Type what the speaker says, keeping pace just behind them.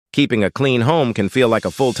Keeping a clean home can feel like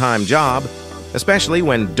a full-time job, especially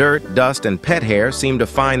when dirt, dust, and pet hair seem to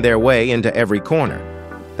find their way into every corner.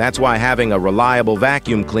 That's why having a reliable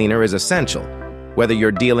vacuum cleaner is essential, whether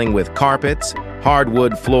you're dealing with carpets,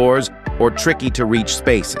 hardwood floors, or tricky-to-reach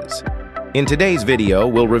spaces. In today's video,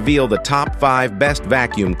 we'll reveal the top 5 best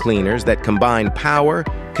vacuum cleaners that combine power,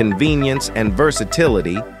 convenience, and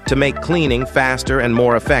versatility to make cleaning faster and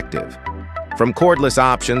more effective. From cordless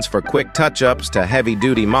options for quick touch-ups to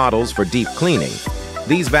heavy-duty models for deep cleaning,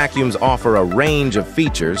 these vacuums offer a range of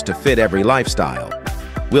features to fit every lifestyle.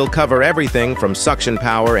 We'll cover everything from suction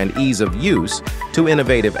power and ease of use to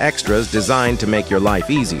innovative extras designed to make your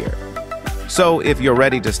life easier. So, if you're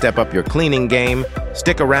ready to step up your cleaning game,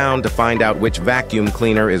 stick around to find out which vacuum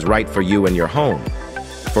cleaner is right for you and your home.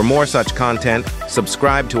 For more such content,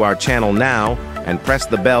 subscribe to our channel now and press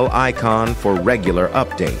the bell icon for regular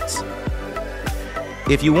updates.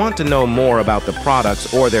 If you want to know more about the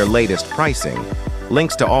products or their latest pricing,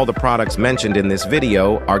 links to all the products mentioned in this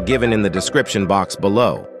video are given in the description box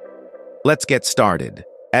below. Let's get started.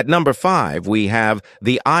 At number 5, we have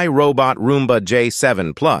the iRobot Roomba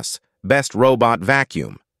J7 Plus, Best Robot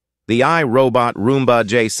Vacuum. The iRobot Roomba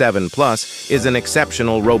J7 Plus is an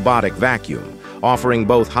exceptional robotic vacuum, offering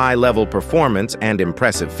both high-level performance and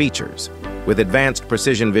impressive features. With advanced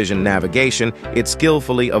precision vision navigation, it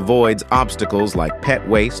skillfully avoids obstacles like pet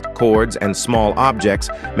waste, cords, and small objects,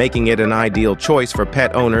 making it an ideal choice for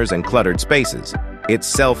pet owners and cluttered spaces. Its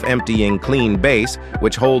self-emptying clean base,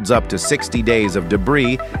 which holds up to 60 days of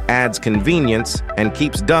debris, adds convenience and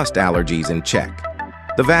keeps dust allergies in check.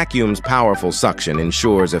 The vacuum's powerful suction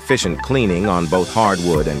ensures efficient cleaning on both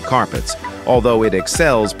hardwood and carpets, although it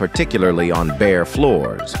excels particularly on bare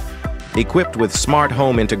floors. Equipped with smart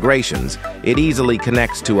home integrations, it easily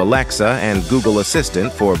connects to Alexa and Google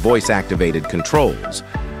Assistant for voice-activated controls.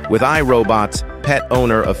 With iRobot's Pet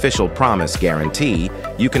Owner Official Promise Guarantee,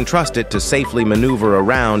 you can trust it to safely maneuver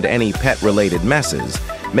around any pet-related messes,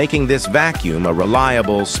 making this vacuum a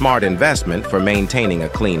reliable, smart investment for maintaining a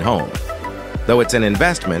clean home. Though it's an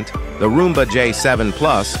investment, the Roomba J7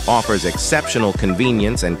 Plus offers exceptional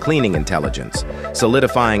convenience and cleaning intelligence,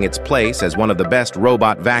 solidifying its place as one of the best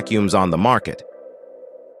robot vacuums on the market.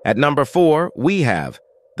 At number 4, we have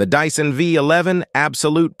the Dyson V11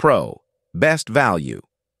 Absolute Pro, Best Value.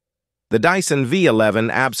 The Dyson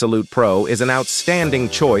V11 Absolute Pro is an outstanding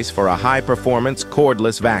choice for a high-performance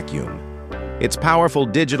cordless vacuum. Its powerful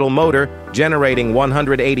digital motor, generating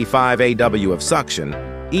 185 AW of suction,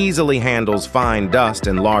 easily handles fine dust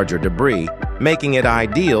and larger debris, making it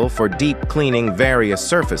ideal for deep cleaning various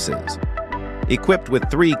surfaces. Equipped with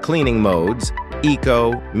 3 cleaning modes,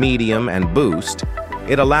 Eco, Medium, and Boost,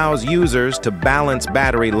 it allows users to balance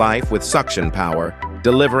battery life with suction power,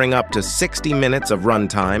 delivering up to 60 minutes of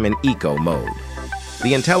runtime in Eco mode.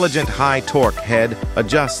 The intelligent high-torque head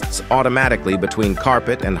adjusts automatically between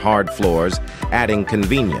carpet and hard floors, adding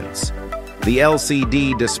convenience. The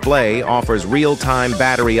LCD display offers real-time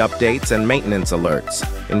battery updates and maintenance alerts,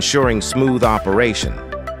 ensuring smooth operation.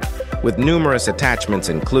 With numerous attachments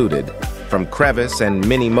included, from crevice and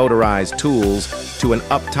mini motorized tools to an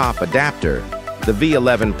up-top adapter, the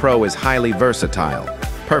V11 Pro is highly versatile,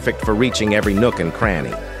 perfect for reaching every nook and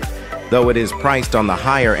cranny. Though it is priced on the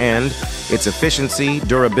higher end, its efficiency,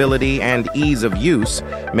 durability, and ease of use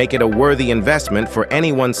make it a worthy investment for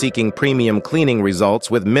anyone seeking premium cleaning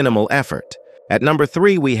results with minimal effort. At number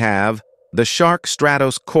 3, we have the Shark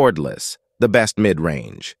Stratos Cordless, the best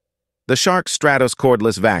mid-range. The Shark Stratos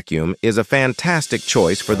Cordless Vacuum is a fantastic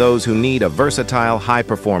choice for those who need a versatile,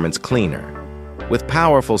 high-performance cleaner. With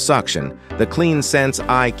powerful suction, the CleanSense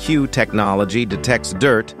IQ technology detects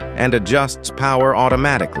dirt and adjusts power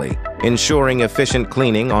automatically, ensuring efficient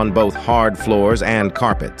cleaning on both hard floors and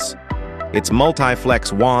carpets. Its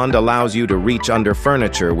multi-flex wand allows you to reach under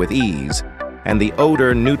furniture with ease, and the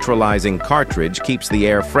odor-neutralizing cartridge keeps the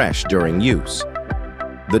air fresh during use.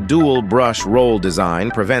 The dual brush roll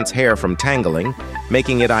design prevents hair from tangling,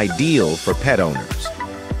 making it ideal for pet owners.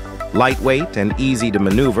 Lightweight and easy to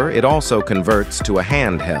maneuver, it also converts to a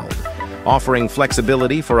handheld, offering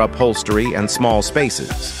flexibility for upholstery and small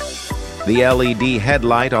spaces. The LED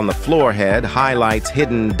headlight on the floor head highlights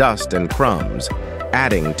hidden dust and crumbs,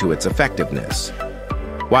 adding to its effectiveness.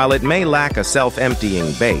 While it may lack a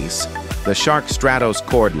self-emptying base, the Shark Stratos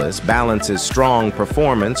Cordless balances strong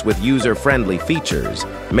performance with user-friendly features,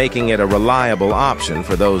 making it a reliable option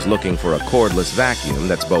for those looking for a cordless vacuum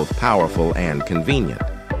that's both powerful and convenient.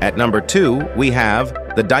 At number 2, we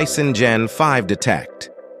have the Dyson Gen 5 Detect,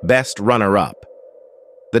 Best Runner-Up.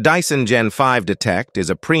 The Dyson Gen 5 Detect is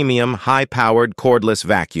a premium, high-powered cordless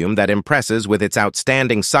vacuum that impresses with its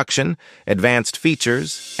outstanding suction, advanced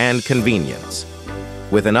features, and convenience.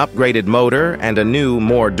 With an upgraded motor and a new,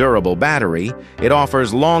 more durable battery, it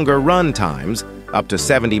offers longer run times, up to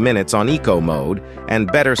 70 minutes on eco mode, and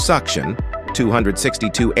better suction,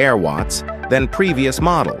 262 air watts, than previous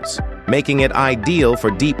models, making it ideal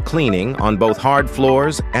for deep cleaning on both hard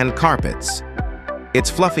floors and carpets. Its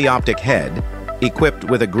fluffy optic head, equipped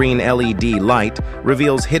with a green LED light,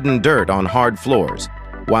 reveals hidden dirt on hard floors,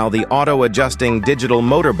 while the auto-adjusting digital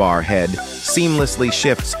motor bar head seamlessly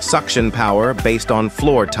shifts suction power based on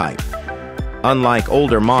floor type. Unlike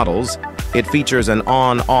older models, it features an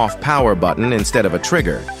on-off power button instead of a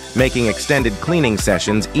trigger, making extended cleaning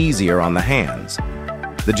sessions easier on the hands.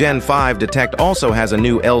 The Gen 5 Detect also has a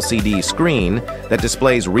new LCD screen that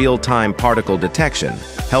displays real-time particle detection,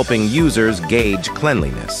 helping users gauge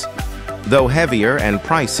cleanliness. Though heavier and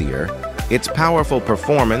pricier, its powerful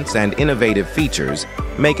performance and innovative features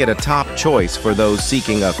make it a top choice for those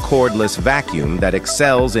seeking a cordless vacuum that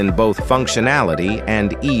excels in both functionality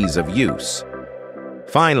and ease of use.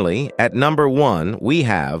 Finally, at number 1, we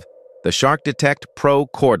have the Shark Detect Pro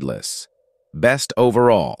Cordless. Best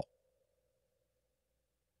overall.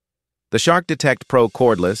 The Shark Detect Pro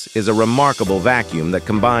Cordless is a remarkable vacuum that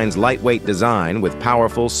combines lightweight design with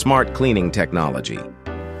powerful, smart cleaning technology.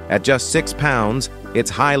 At just 6 pounds, it's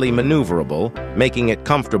highly maneuverable, making it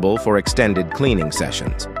comfortable for extended cleaning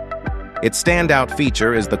sessions. Its standout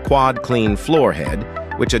feature is the Quad Clean floor head,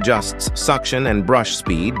 which adjusts suction and brush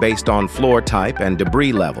speed based on floor type and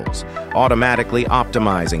debris levels, automatically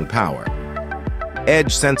optimizing power.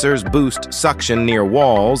 Edge sensors boost suction near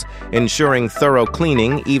walls, ensuring thorough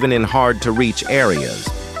cleaning even in hard-to-reach areas.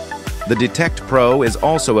 The Detect Pro is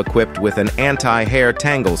also equipped with an anti-hair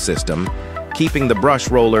tangle system, keeping the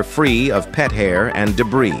brush roller free of pet hair and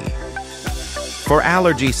debris. For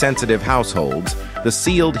allergy-sensitive households, the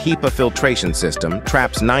sealed HEPA filtration system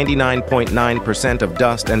traps 99.9% of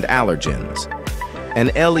dust and allergens. An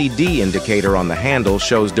LED indicator on the handle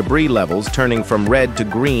shows debris levels turning from red to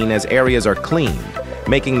green as areas are cleaned,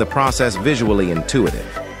 making the process visually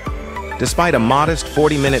intuitive. Despite a modest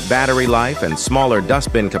 40-minute battery life and smaller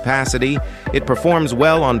dustbin capacity, it performs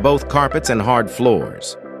well on both carpets and hard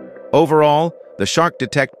floors. Overall, the Shark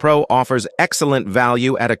Detect Pro offers excellent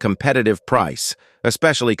value at a competitive price,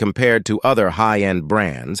 especially compared to other high-end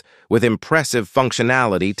brands, with impressive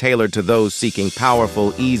functionality tailored to those seeking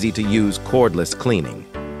powerful, easy-to-use cordless cleaning.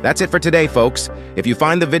 That's it for today, folks. If you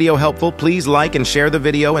find the video helpful, please like and share the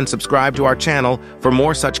video and subscribe to our channel for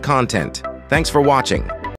more such content. Thanks for watching.